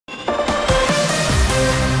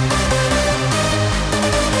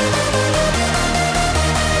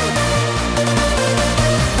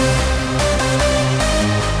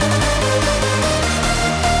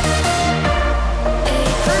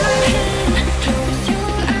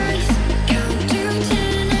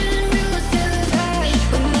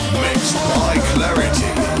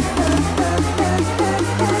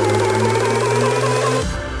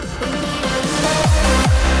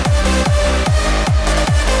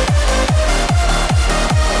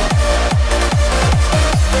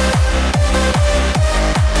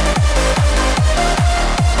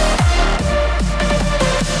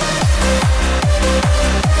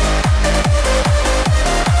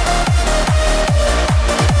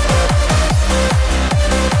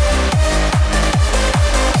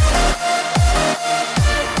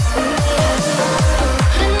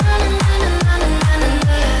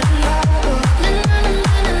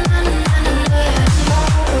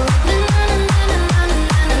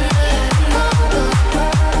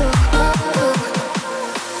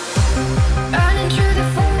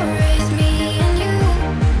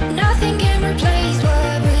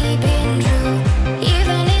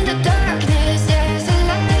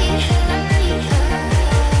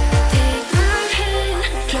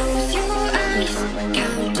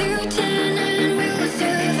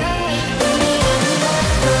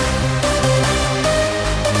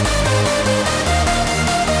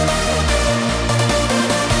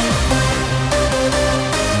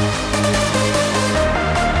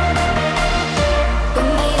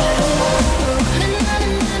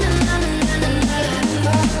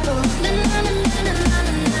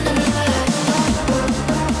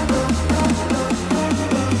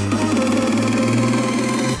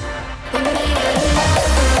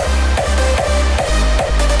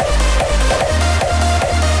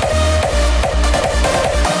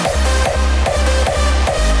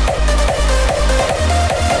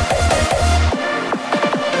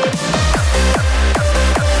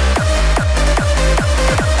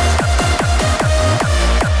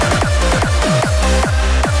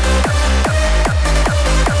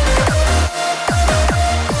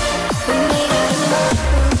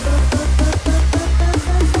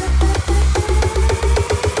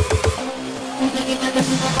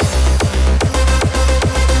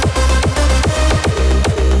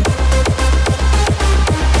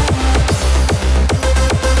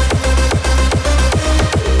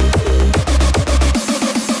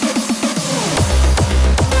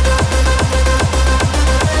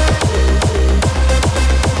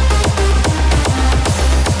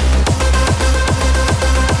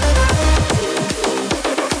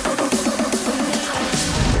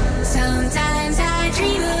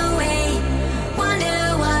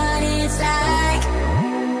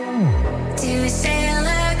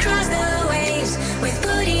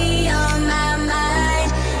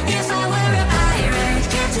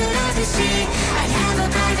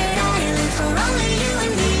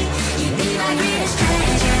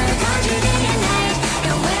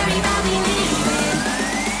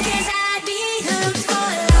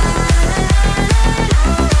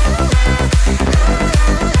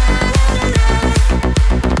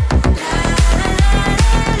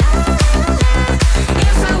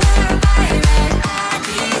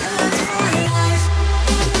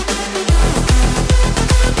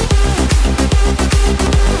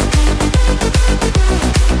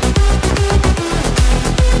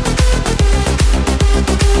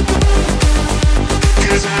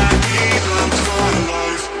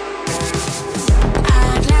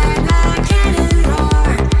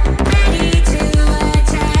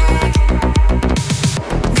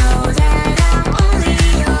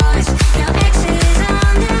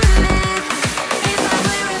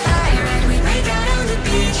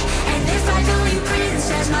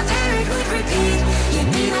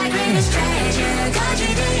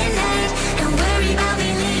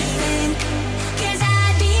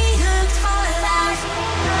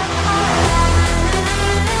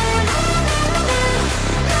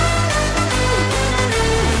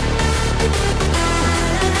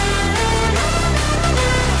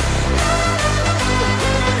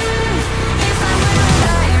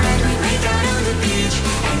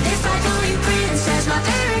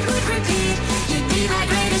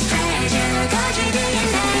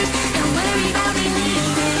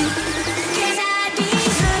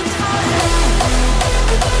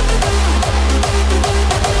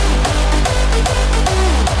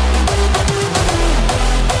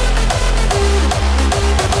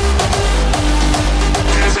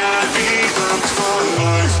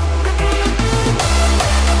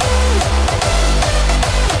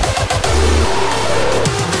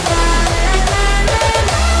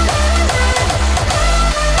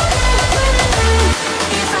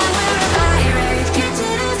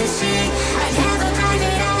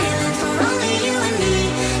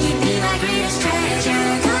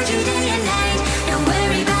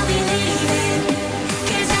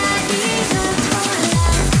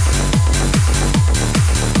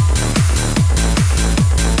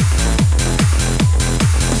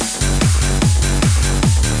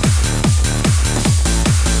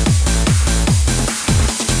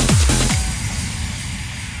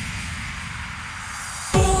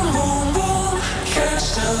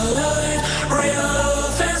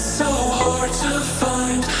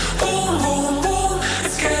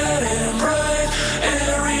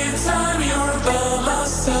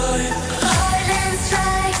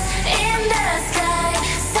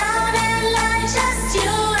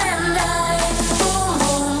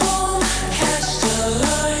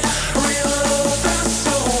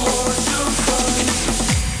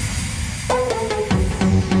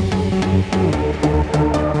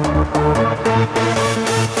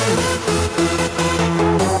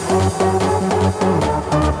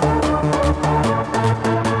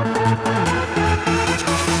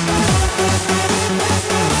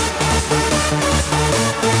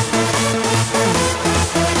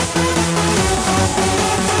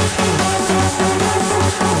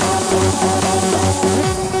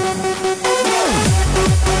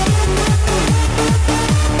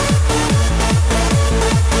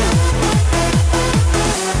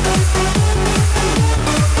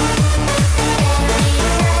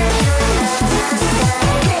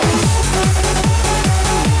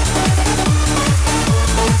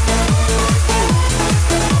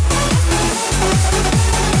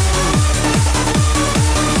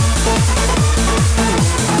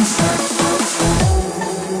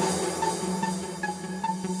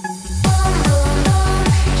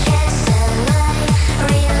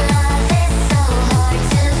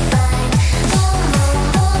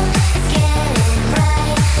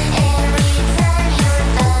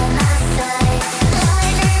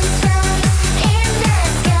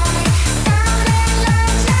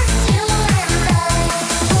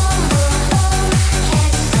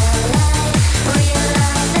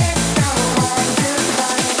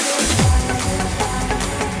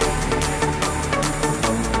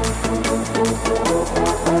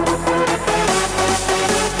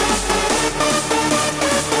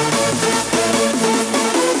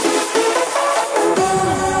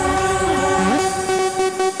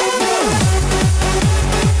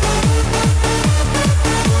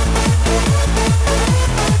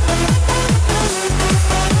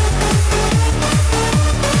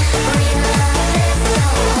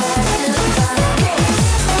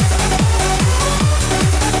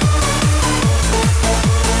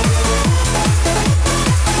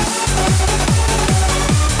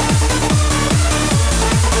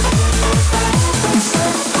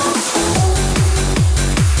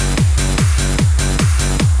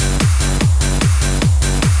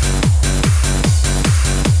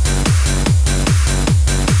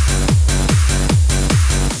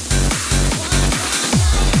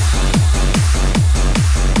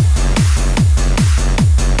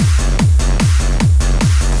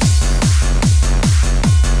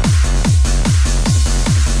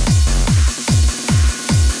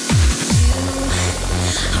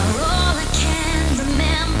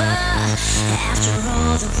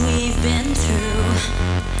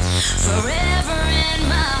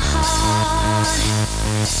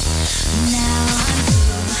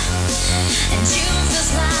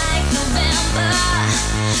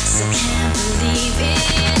So can't believe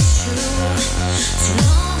it's true. Too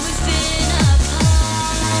long we've been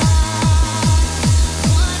apart.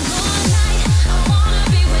 One more night, I wanna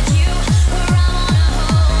be with you, where I wanna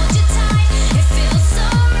hold you tight. It feels so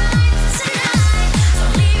right tonight.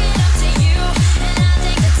 Don't leave it up to you, and I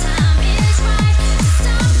think the time is right to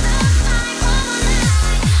stop the fight. One more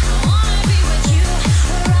night, I wanna be with you,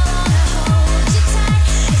 where I wanna hold you tight.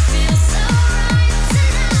 It feels so right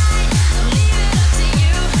tonight. Don't leave it up to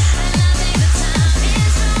you, and I think the time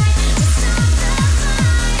is right to stop the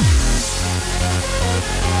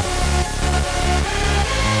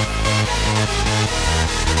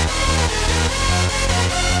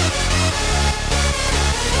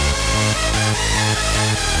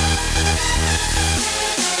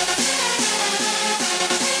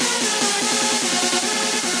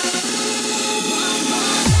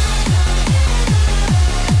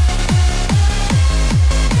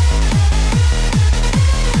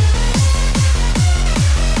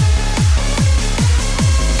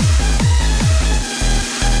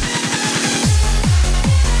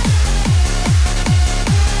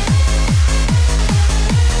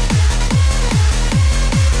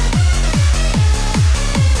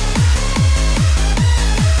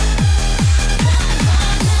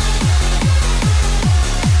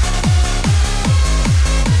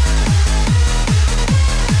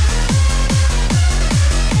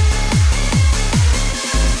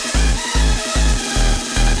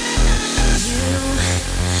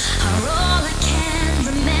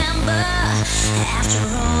after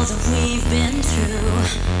all that we've been through,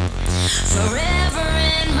 forever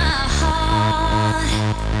in my heart.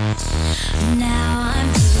 Now I'm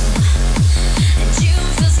blue, and June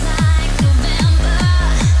feels like November.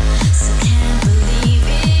 So can't believe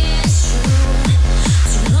it's true.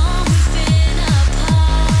 Too long we've been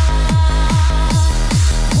apart.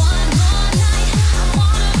 One more night, I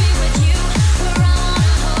wanna be with you, where I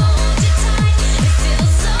wanna hold you tight. It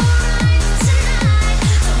feels so right tonight.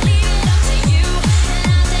 Don't leave it up to you, and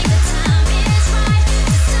I think the time is right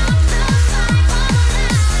to stop the fight. One more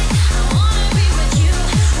night, I wanna be with you,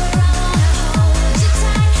 where I wanna hold you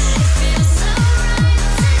tight. It feels so right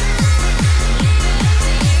tonight. Don't leave it up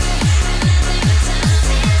to you, and I think the time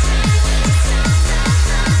is right to stop the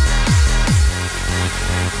fight.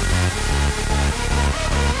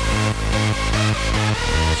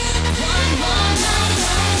 One more night.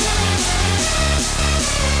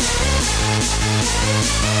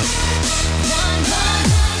 One more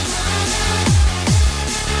night.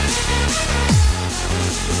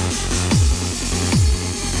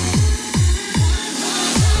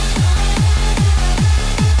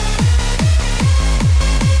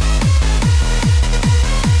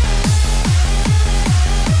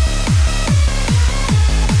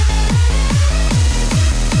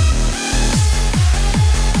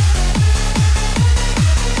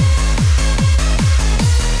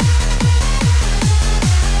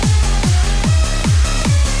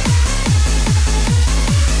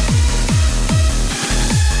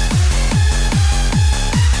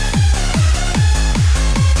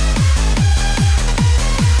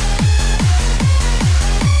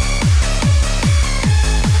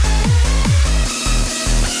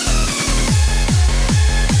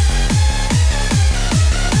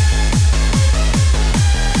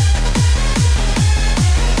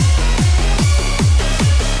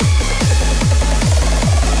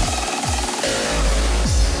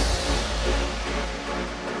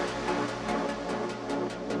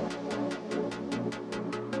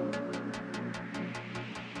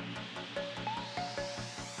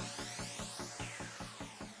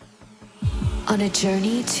 On a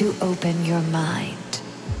journey to open your mind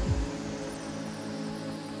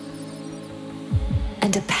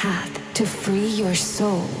and a path to free your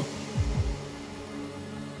soul.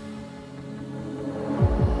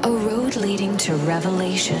 A road leading to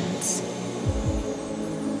revelations.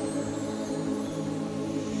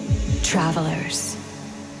 Travelers,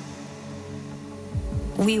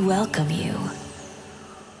 we welcome you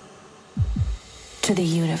to the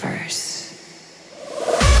universe.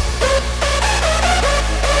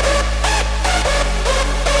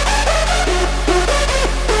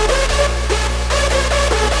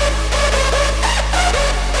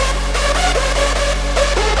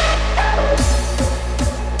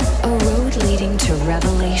 To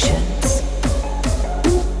revelations.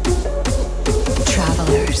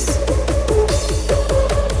 Travelers,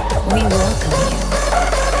 we welcome you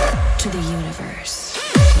to the universe.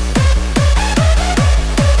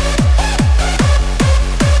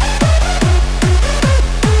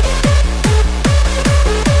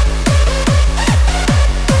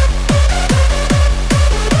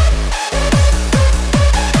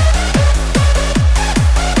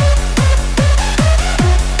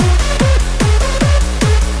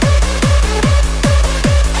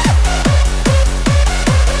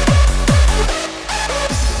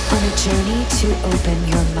 journey to open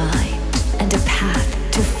your mind and a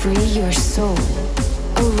path to free your soul.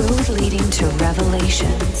 A road leading to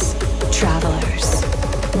revelations. Travelers,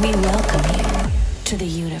 we welcome you to the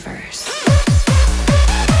universe.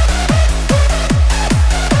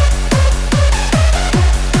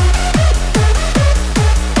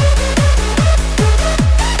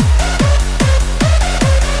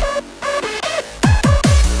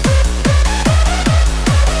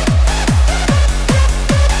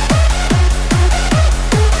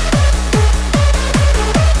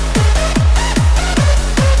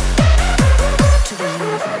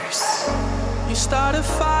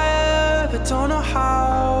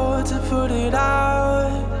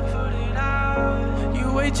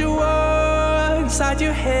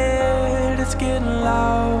 Your head, it's getting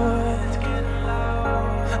loud.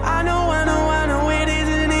 I know it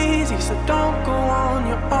isn't easy, so don't go on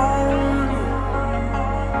your own.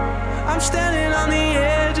 I'm standing on the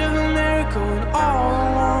edge of a miracle, and all I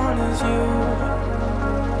want is you.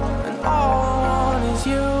 And all I want is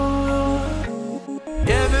you.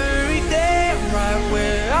 Every day I'm right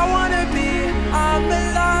where I wanna be, and I'm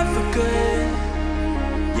alive for good.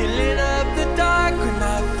 You lit up the dark when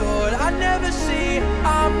I thought I'd never see.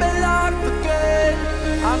 I'm alive for good.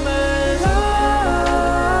 I'm alive.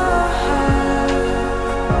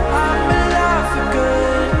 I'm alive for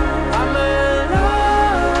good. I'm alive.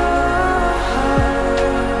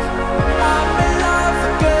 I'm alive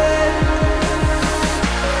for good.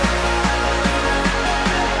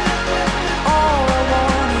 All I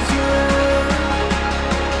want is you.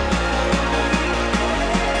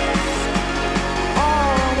 All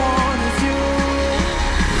I want is you.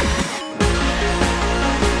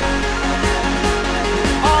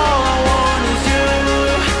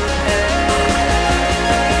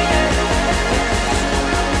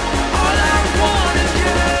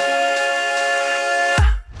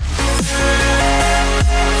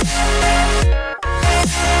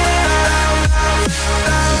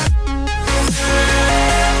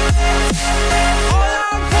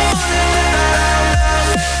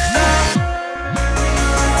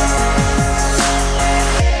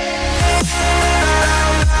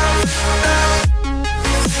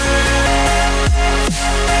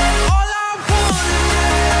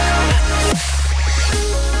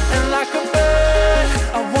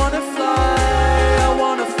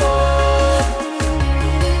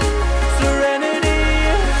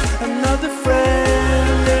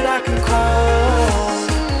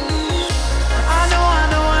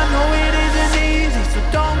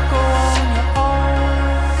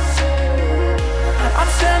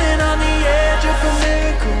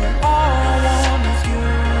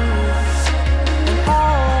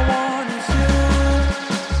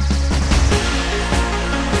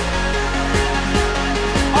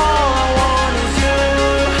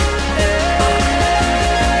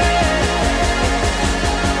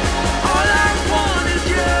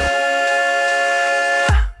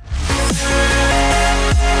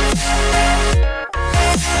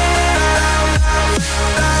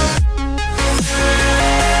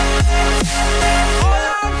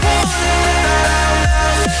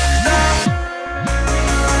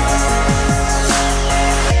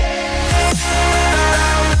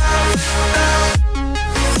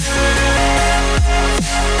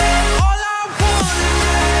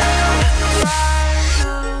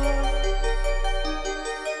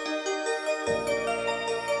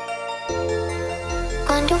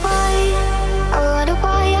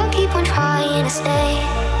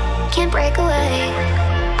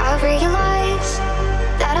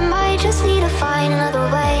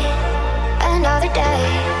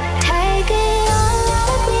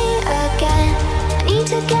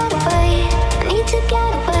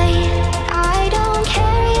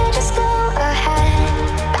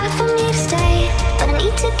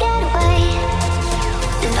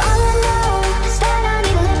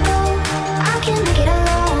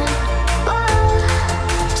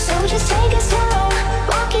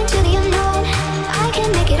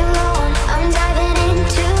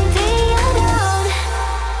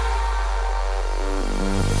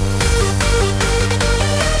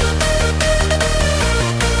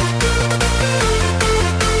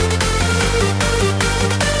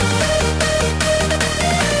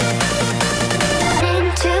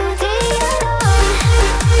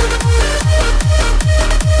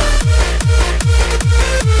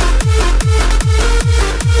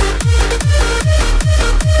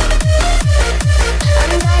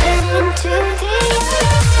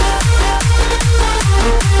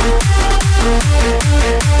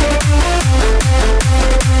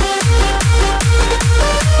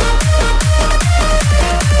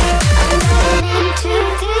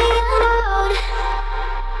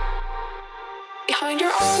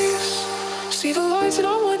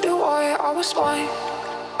 was mine,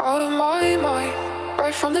 out of my mind.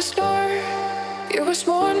 Right from the start, you were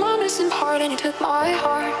small in my missing part, and you took my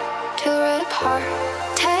heart to rip apart.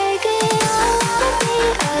 Take it all out of me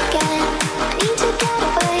again. I need to get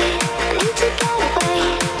away, I need to get away.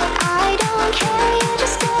 I don't care, you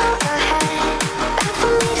just go ahead. Back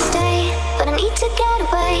for me to stay, but I need to get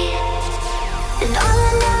away. And all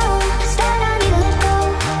I know is that I need to let go.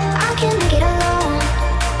 I can't make it alone.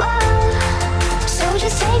 Whoa. So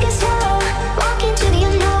just take it slow, walk into the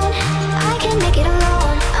unknown. I can't make it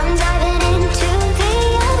alone. I'm diving into the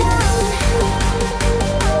unknown.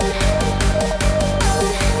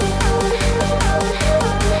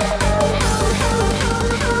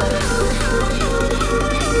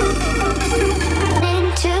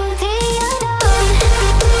 Into the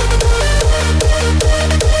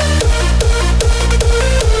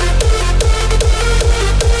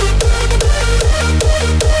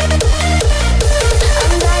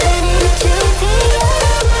I'm diving into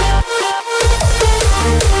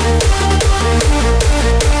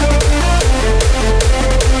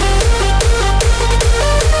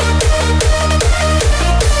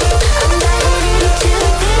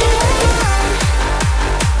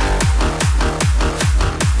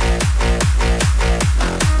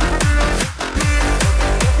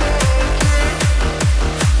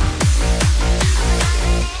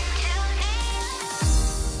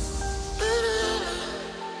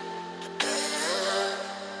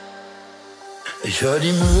Ich hör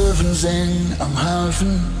die Möwen singen am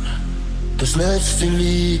Hafen, das letzte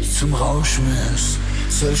Lied zum Rauschmiss.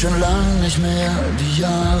 Zähl schon lang nicht mehr die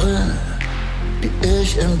Jahre, die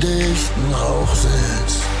ich im dichten Rauch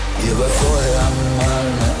sitz. Hier war vorher mal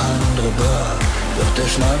eine andere Bar, doch der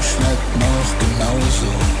Schnaps schmeckt noch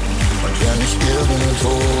genauso. Und wer nicht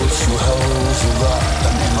irgendwo zu Hause war,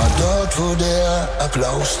 dann immer dort, wo der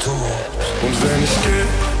Applaus tobt. Und wenn ich geh,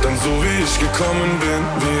 dann so wie ich gekommen bin,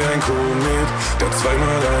 wie ein Komet, der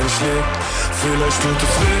zweimal einschlägt. Vielleicht tut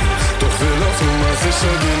es weh, doch will auf Nummer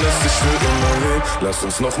sicher gehen, dass ich für immer leb. Lass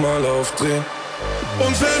uns nochmal aufdrehen.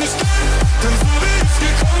 Und wenn ich geh, dann so wie ich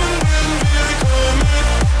gekommen bin, wie ein Komet,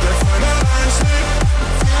 der zweimal einschlägt.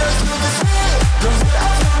 Vielleicht tut es weh, doch will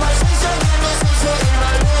auf Nummer sicher gehen, dass ich für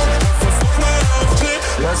immer leb. Lass uns nochmal aufdrehen.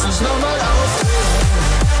 Lass uns nochmal aufdrehen.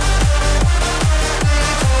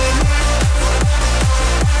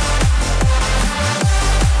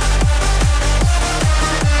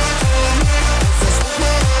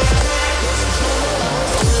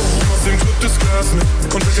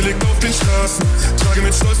 Konfetti liegt auf den Straßen, trage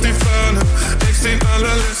mit Stolz die Fahne. Ex den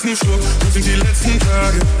allerletzten Schluck, wo sind die letzten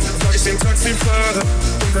Tage? Frag ich den Taxifahrer,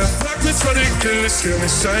 und er fragt mich, was ich will, ich will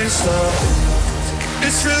nicht einschlafen.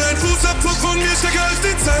 Ich will ein Fußabdruck von mir stärker als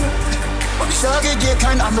die Zeit. Und ich sage dir,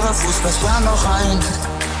 kein anderer Fuß passt da noch rein.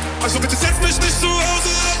 Also bitte setz mich nicht zu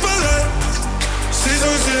Hause ab allein. Sie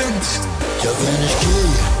so sind. Ja, wenn ich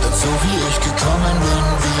gehe, dann so wie ich gekommen bin,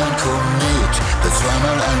 wie ein Komet, der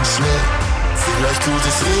zweimal einschlägt. Vielleicht tut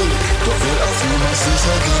es weh, doch will auf Nummer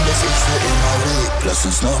sicher gehen, dass ich für immer leb. Lass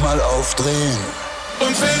uns nochmal aufdrehen.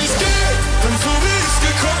 Und wenn ich gehe, dann so wie ich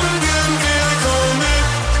gekommen bin, wie ein Komet,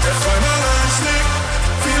 der zweimal einschlägt.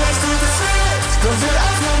 Vielleicht tut es weh, doch will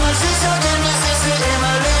auf Nummer sicher gehen, dass ich für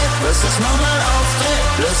immer leb. Lass uns nochmal aufdrehen,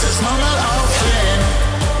 lass uns nochmal aufdrehen.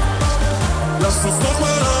 Lass uns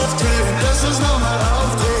nochmal aufdrehen, lass uns nochmal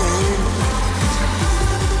aufdrehen.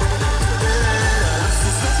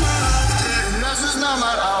 Lass uns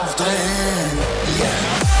nochmal aufdrehen. Yeah.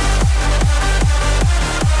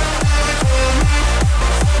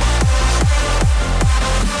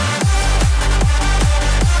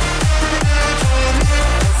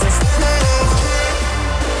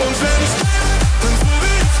 Und wenn ich gehe, dann so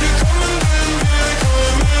wie ich gekommen bin, wie ein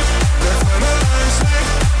Komet, der zweimal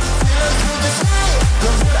einschlägt. Vielleicht tut es weh,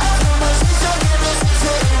 doch will auch nochmal sicher gehen, dass ich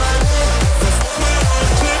für immer leb.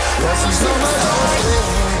 Lass uns nochmal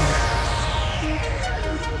aufdrehen.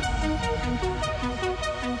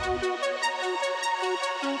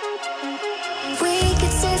 We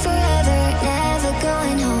could stay forever, never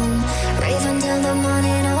going home. Rave until the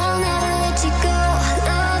morning, I'll never let you go.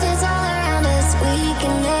 Love is all around us, we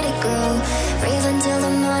can let it grow. Rave until the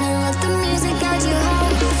morning, let the music guide you home.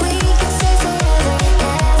 We could stay forever,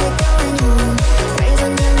 never going home. Rave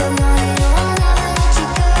until the morning, I'll never let you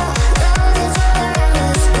go. Love is all around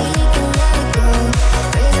us, we can let it grow.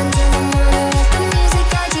 Rave until the morning, let the music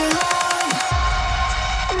guide you home.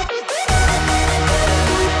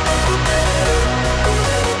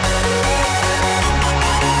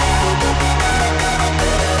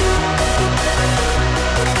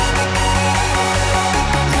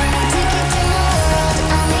 Take you to my world,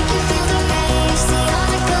 I'll make you feel the waves.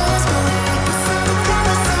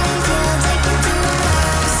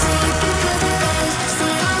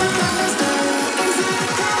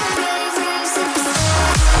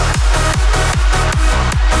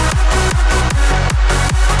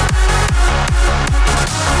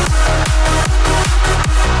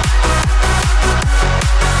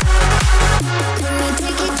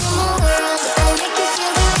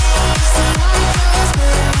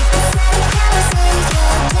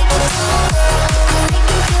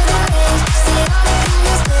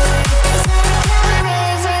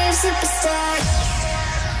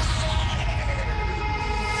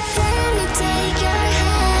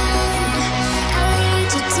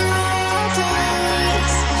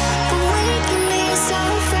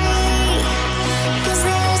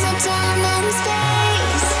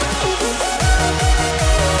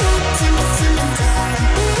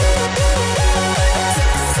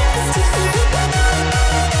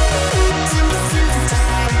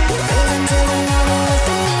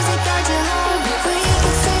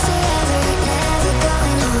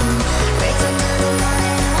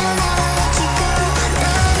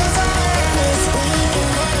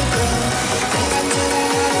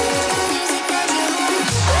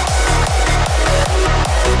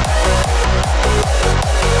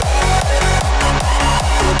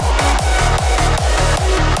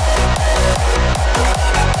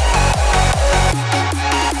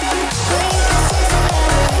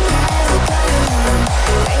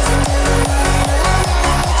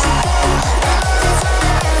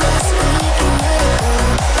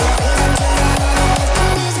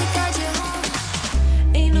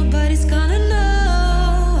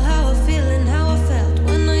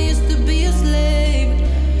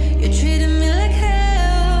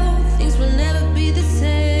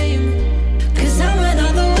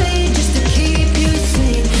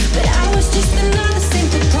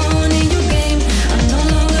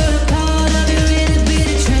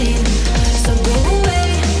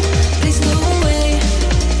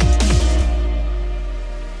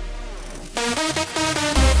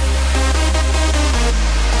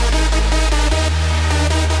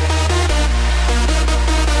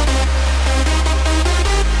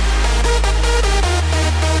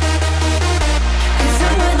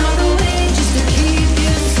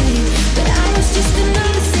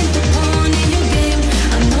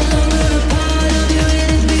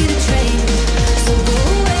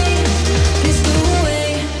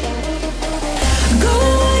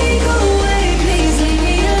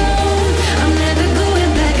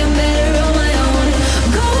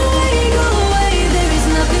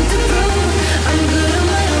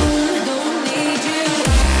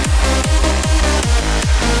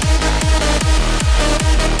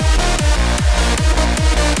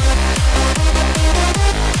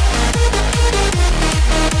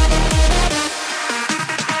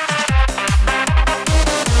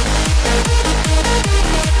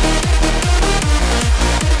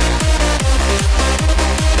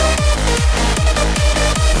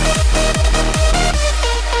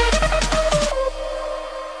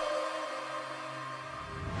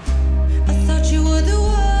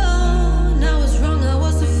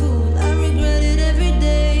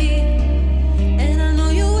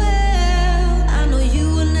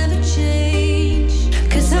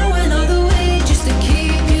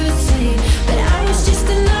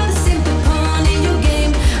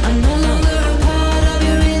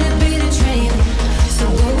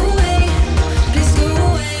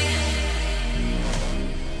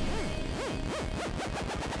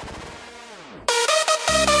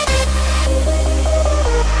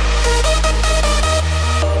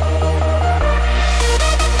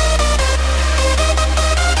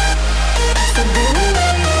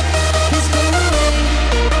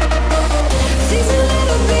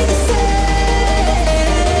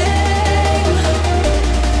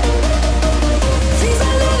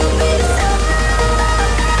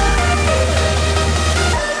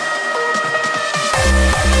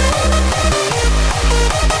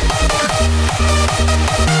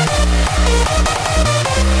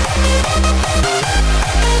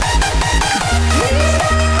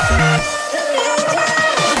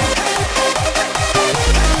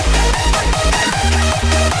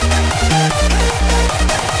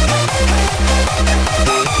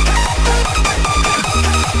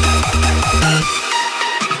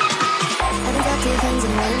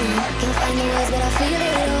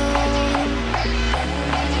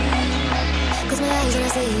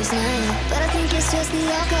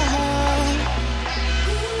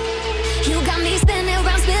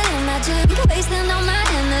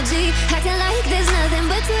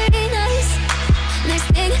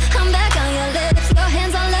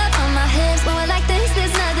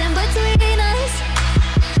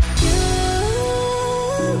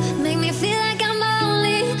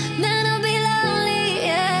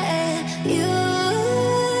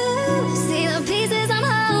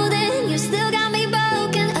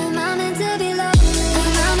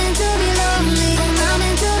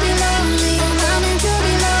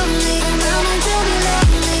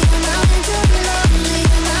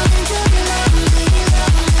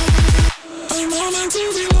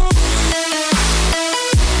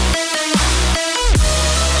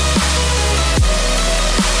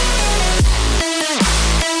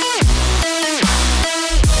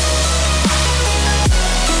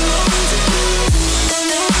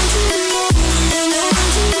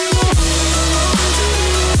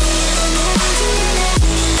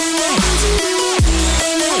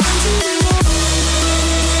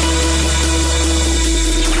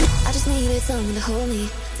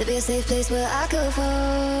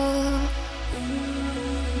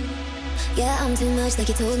 Like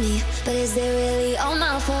you told me, but is it really all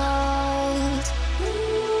my fault?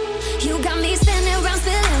 You got me standing around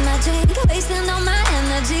spilling my drink, wasting all my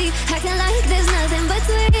energy, acting like there's nothing but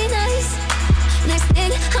sweetness. Next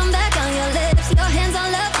thing, I'm back on your lips, your hands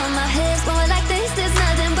all up on my hips, going like this, there's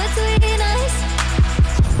nothing but sweetness.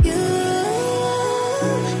 You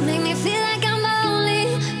make me feel like I'm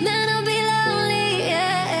lonely, man, I'll be lonely,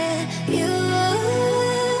 yeah.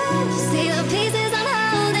 You see the pieces I'm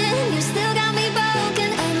holding, you still got me broken.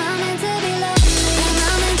 Am I meant to be lonely? Am I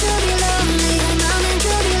meant to be lonely? Am I meant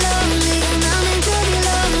to be lonely? Am I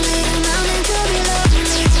meant to be lonely?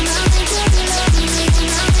 Am I meant to be lonely?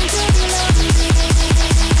 Am I meant to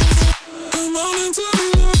be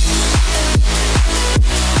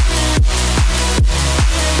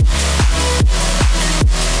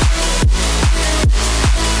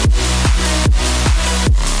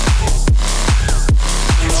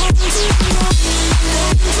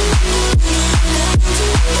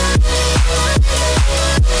Am I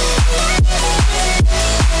meant to be lonely?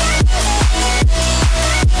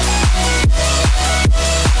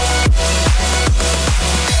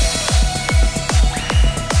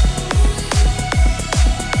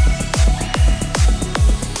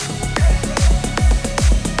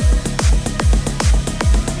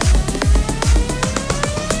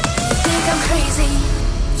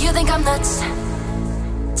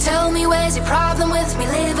 Tell me where's your problem with me,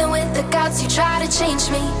 living with the gods, you try to change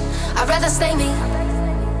me. I'd rather stay me.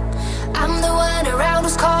 I'm the one around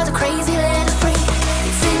who's called a crazy little freak.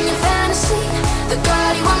 It's in your fantasy, the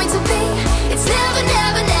girl you want me to be. It's never,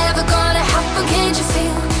 never, never gonna happen, can't you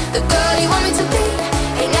feel? The girl you want me to be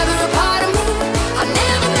ain't never a part of me. I'm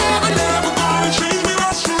never, never, never gonna change me,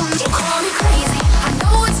 that's true. Don't call me crazy, I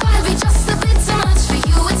know it's gonna be just a bit too much for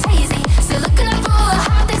you, it's hazy. Still looking up for a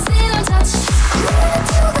heart that's still untouched. I'm living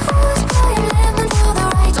to the fullest, but I'm living to the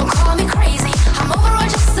right. Don't call me crazy, I'm overall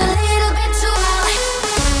just a little bit too high.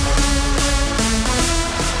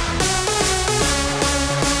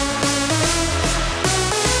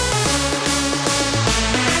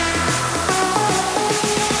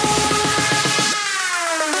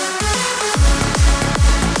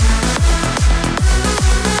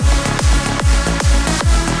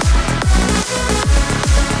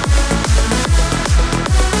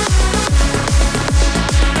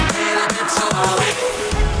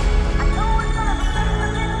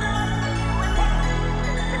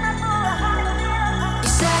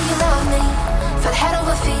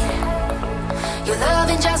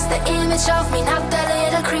 The image of me, not the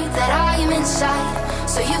little creep that I am inside.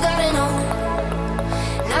 So you gotta know,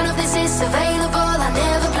 none of this is available, I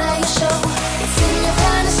never play a show. It's in your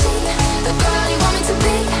fantasy, the girl you want me to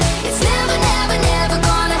be. It's never, never, never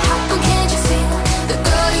gonna happen, can't you see? The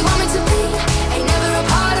girl you want me to be ain't never a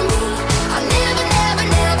part of me. I'm never, never,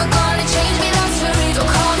 never gonna change me, that's for real.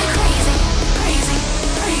 Don't call me crazy, crazy,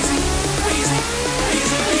 crazy, crazy,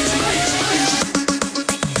 crazy, crazy, crazy, crazy.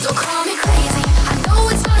 Don't call me crazy, I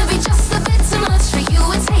know it's gonna be just a bit too much for you,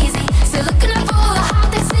 it's hazy. Still looking up for a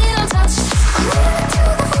heart that's still untouched. I'm living to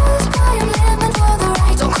the fullest, but I'm living for the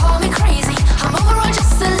right. Don't call me crazy, I'm overall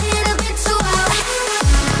just a little bit too high.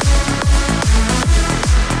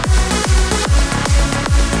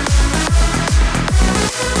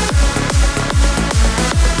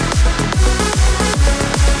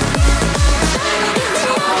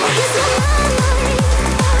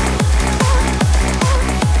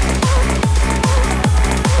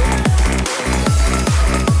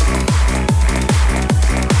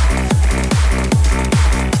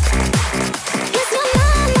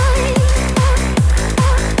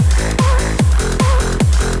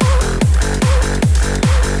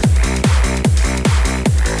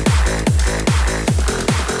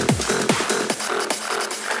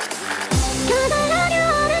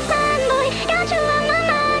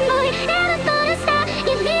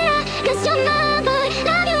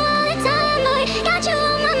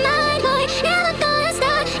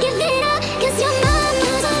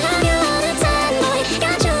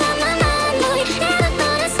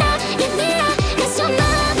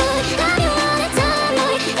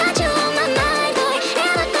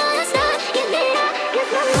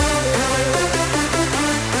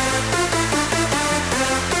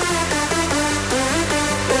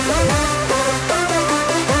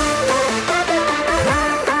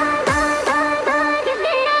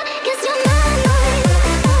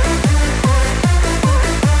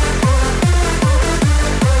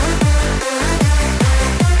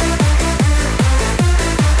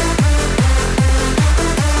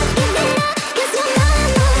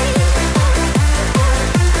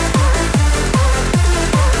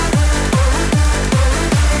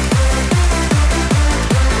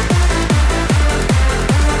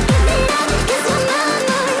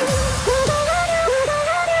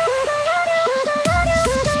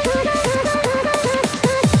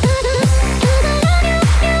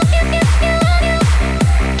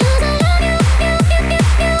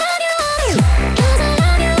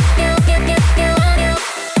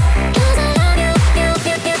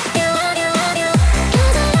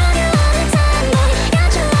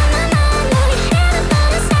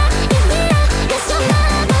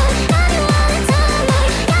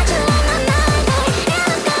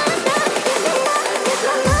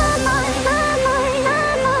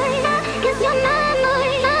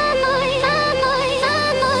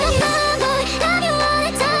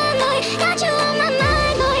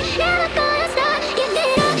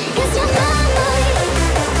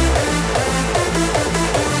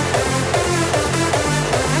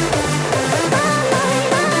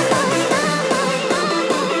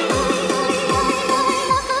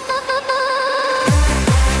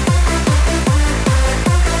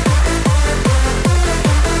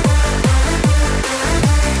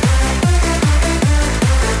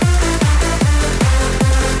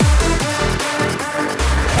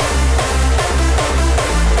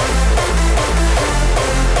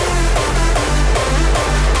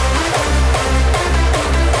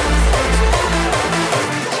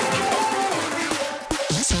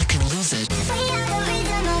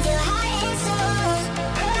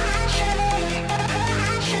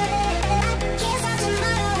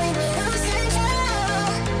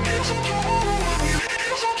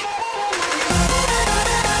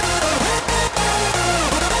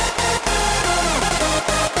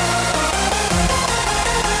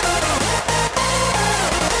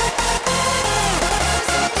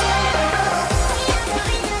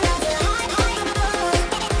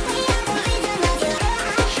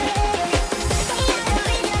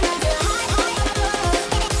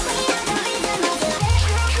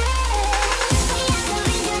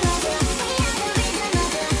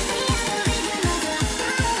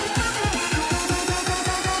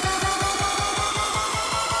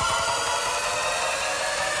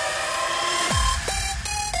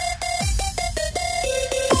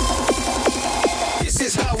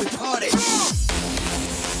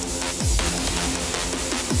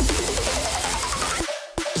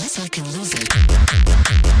 can lose it.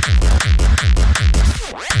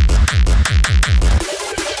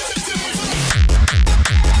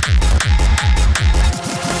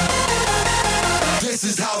 This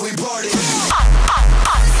is how we party.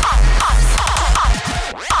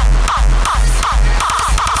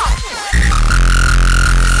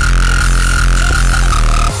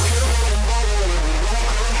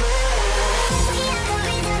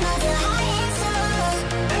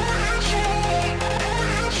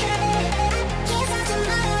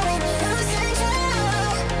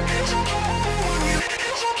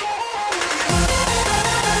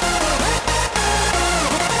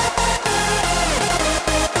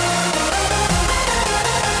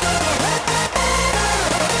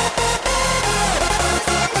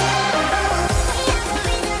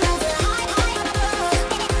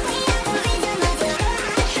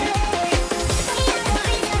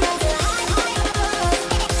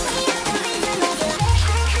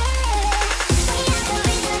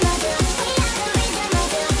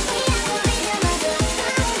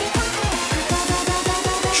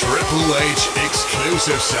 Triple H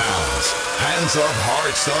exclusive sounds. Hands up,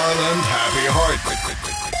 hardstyle, and happy heart.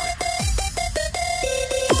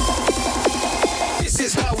 This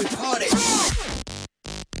is how we party.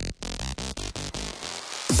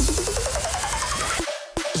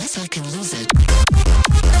 Looks like I can lose it.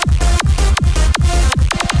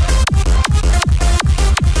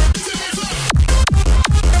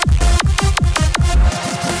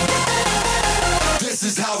 This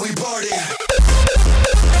is how we party.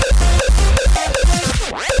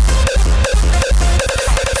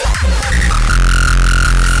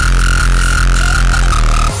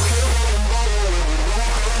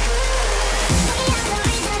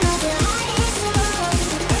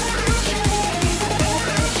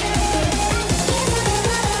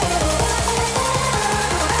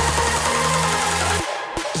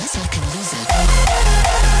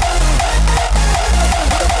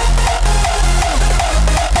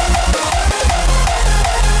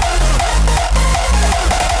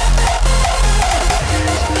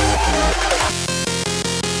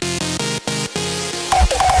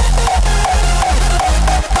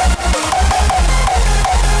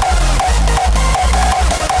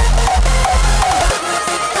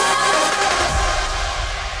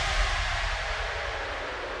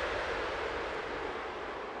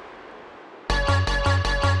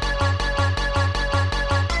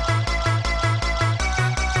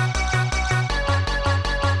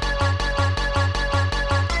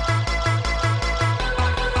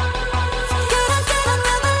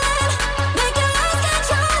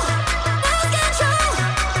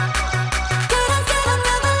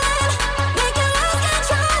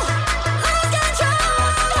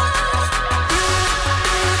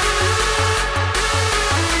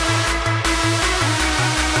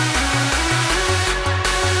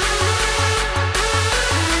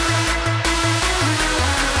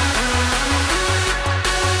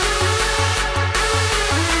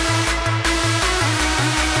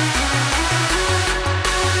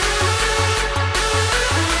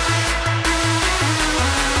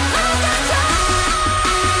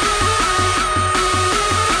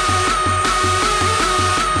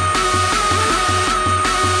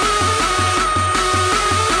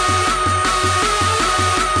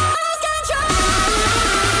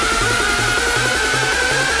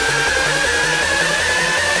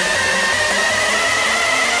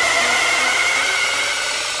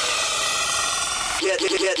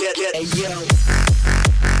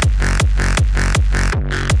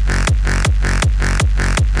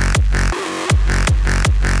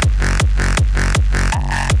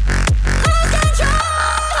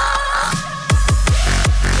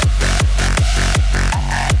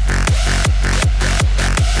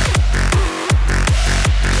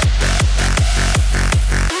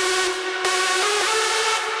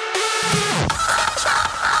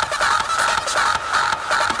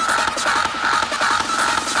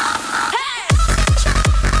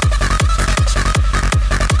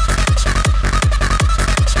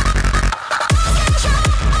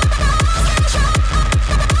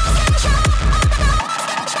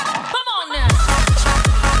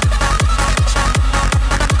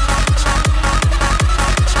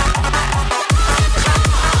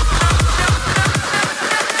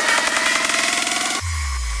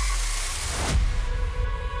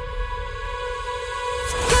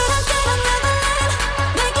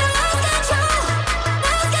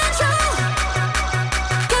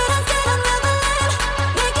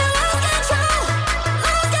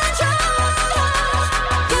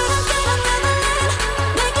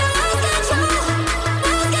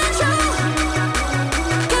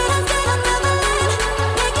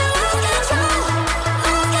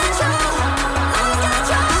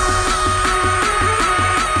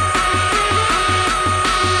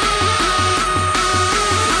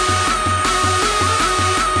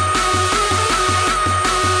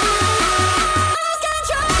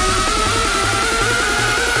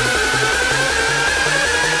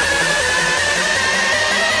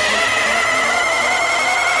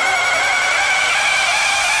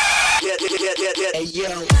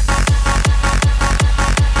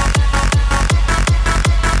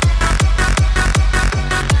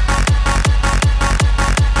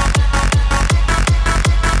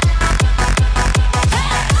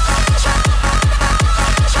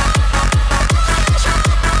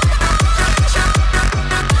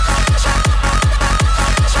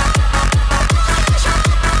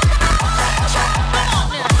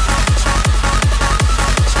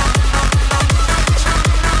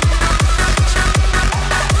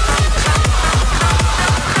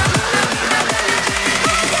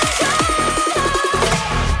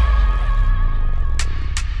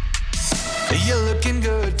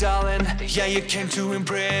 yeah, you came to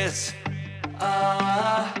impress.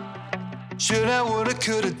 Shoulda, woulda,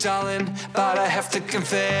 coulda, darling, but I have to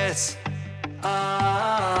confess.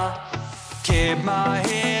 Kept my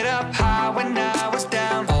head up high when I was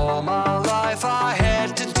down. All my life I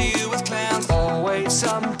had to deal with clowns. Always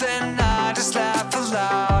something, I just laugh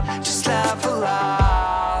aloud, just laugh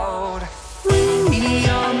aloud. We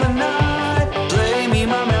on the night, play me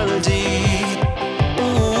my melody.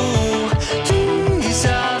 Ooh, these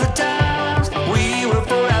are the times we will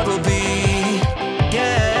forever be.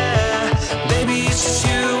 Yeah, baby, it's just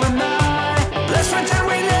you and I. Let's pretend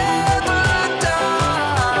we never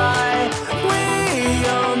die. We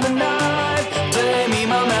on the night, play me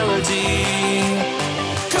my melody.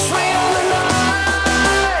 'Cause we on the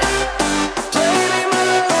night, play me my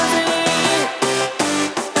melody.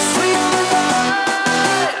 'Cause we on the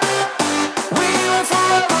night, we will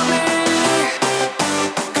forever be.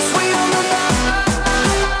 'Cause we on the night.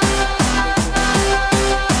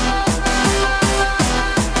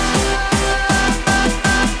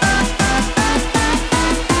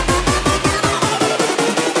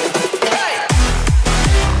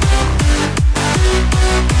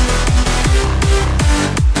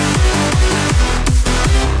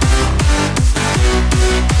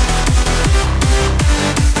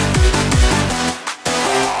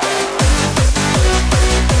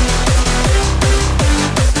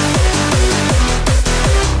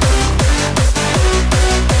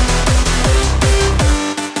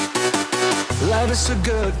 Life is so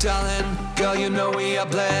good, darling. Girl, you know we are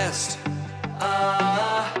blessed.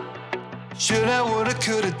 Shoulda, woulda,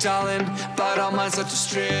 coulda, darling, but our minds are too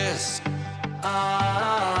stressed.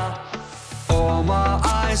 All my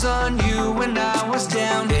eyes on you when I was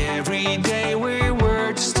down. Every day we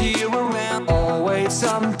were just here around. Always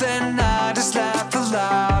something, I just laugh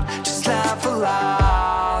aloud, just laugh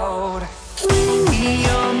aloud. We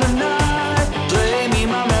on the night, play me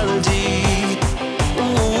my melody.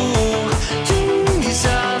 Ooh, these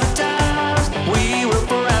are the times we will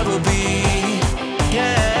forever be.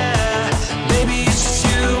 Yeah, baby, it's just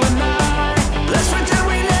you and I. Let's pretend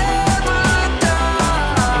we never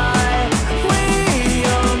die. We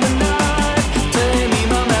on the night, play me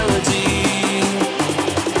my melody.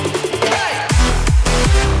 Hey!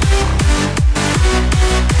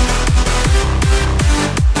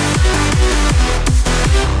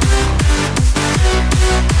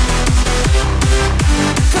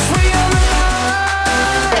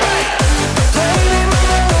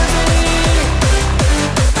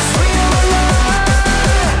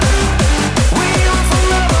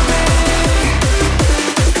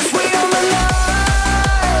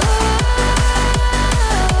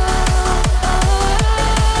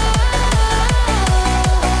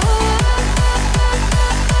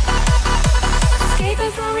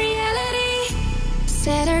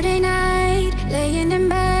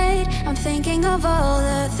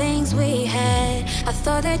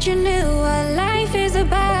 thought that you knew what life is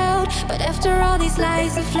about, but after all these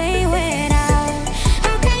lights, the flame went out.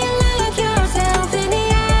 How can you look yourself in the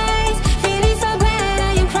eyes, feeling so bad,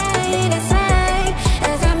 are you crying inside?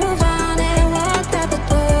 As I move on and walked out the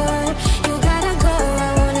door, you gotta go, I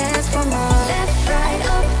won't ask for more. Left, right,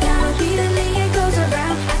 up, down, repeatedly it goes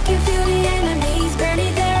around. I can feel the enemies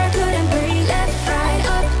burning there, I couldn't breathe. Left, right,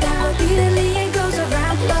 up, down, repeatedly it goes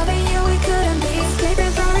around. Loving you, we couldn't be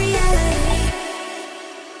escaping from reality.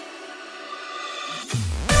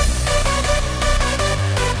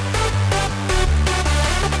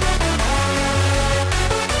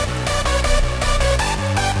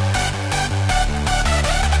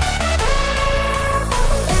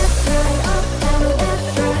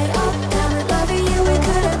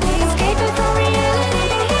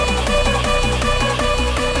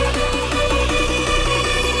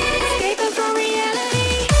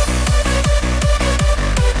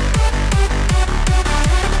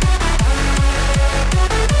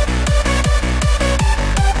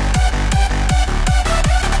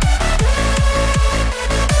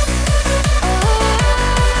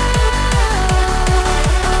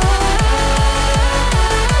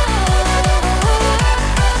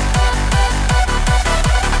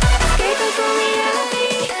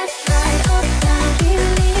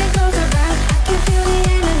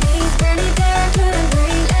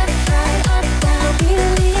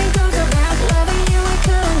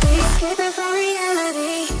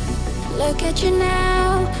 Look at you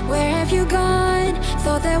now, where have you gone?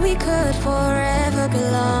 Thought that we could forever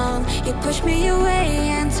belong. You pushed me away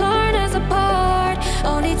and torn us apart.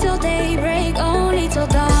 Only till daybreak, only till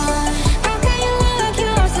dawn. How can you look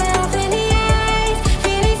yourself in the eyes,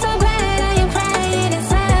 feeling so bad, are you crying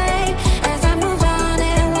inside? As I move on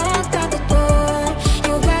and walked out the door,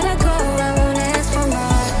 you gotta go, I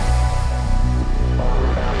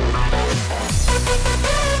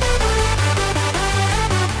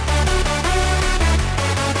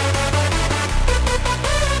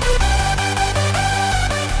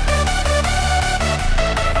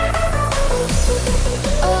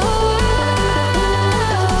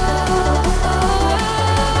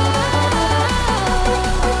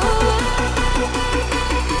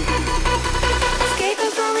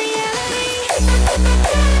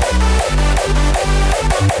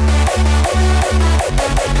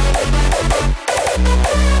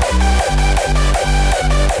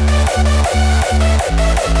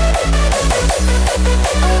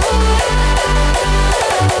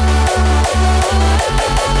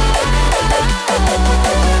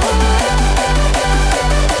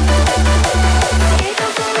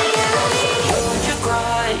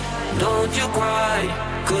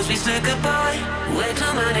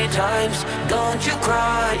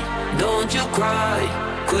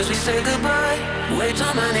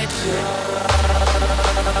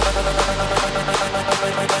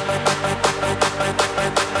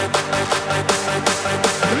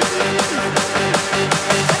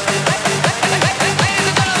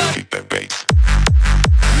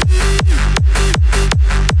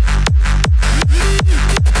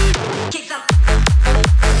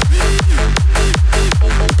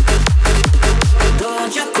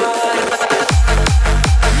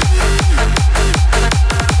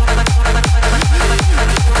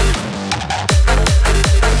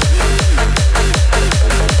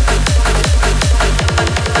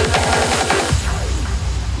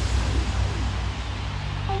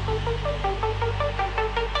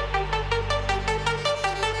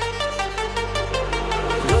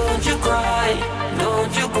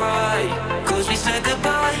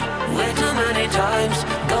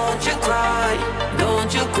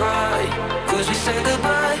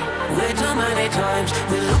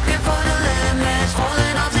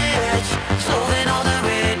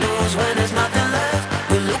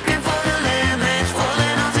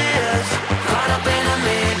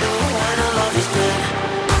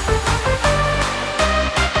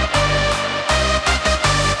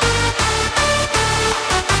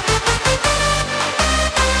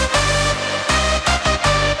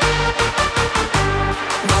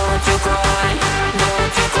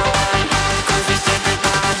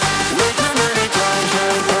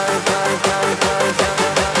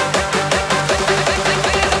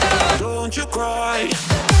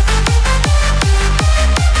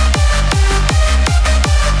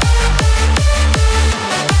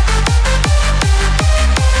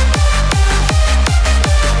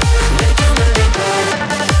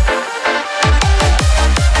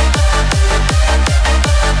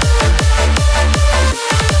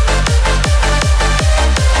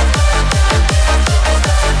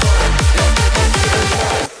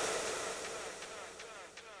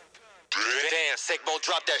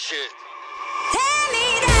Drop that shit. Tear me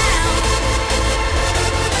down.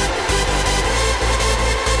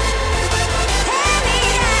 Tear me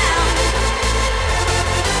down.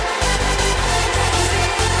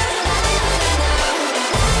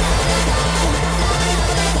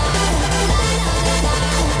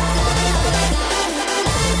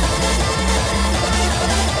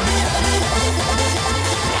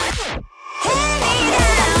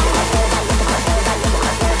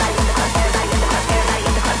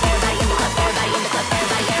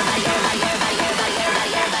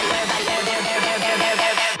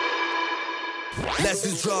 Let's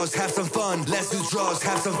do draws, have some fun. Let's do draws,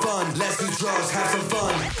 have some fun. Let's do draws, have some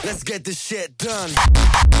fun. Let's get this shit done.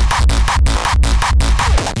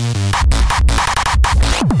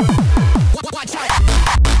 Watch out.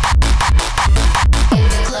 In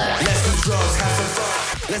the club. Let's do draws, have some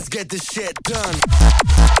fun. Let's get this shit done.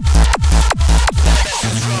 Let's do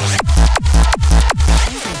draws.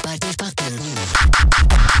 Everybody fucking move.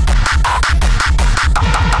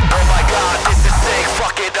 Oh my god, this is sick.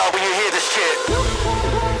 Fuck it up when you hear this shit.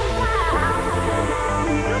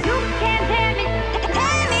 You can't tear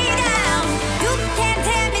me down. You can't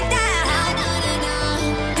tear me down.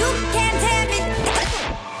 You can't tear me down.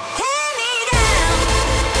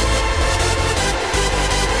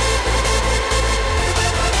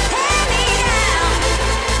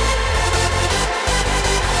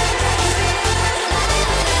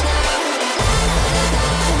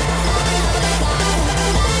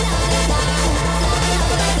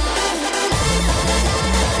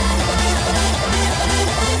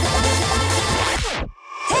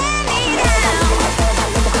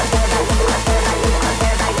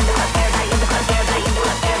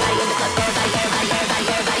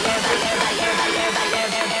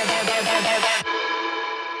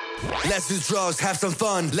 Let's do draws, have some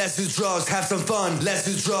fun. Let's do draws, have some fun. Let's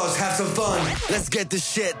do draws, have some fun. Let's get this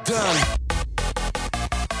shit done.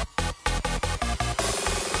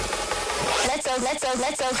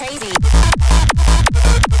 Let's go crazy.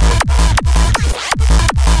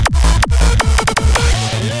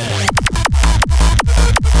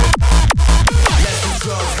 Let's do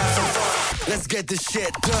draws, have some fun. Let's get this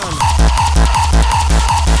shit done.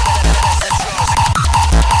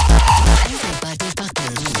 Everybody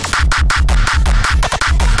fucking move.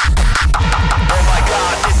 Oh my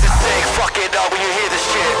god, this is sick. Fuck it up when you hear this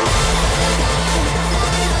shit.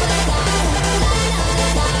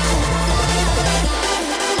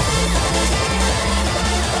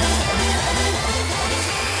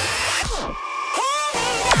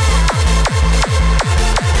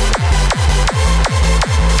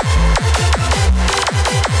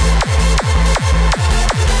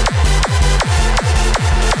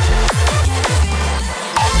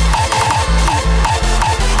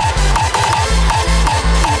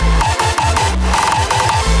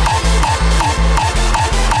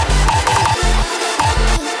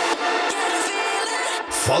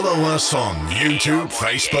 Follow us on YouTube,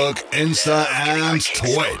 Facebook, Insta, and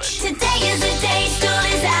Twitch. Today is the day, school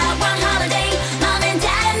is out, 100.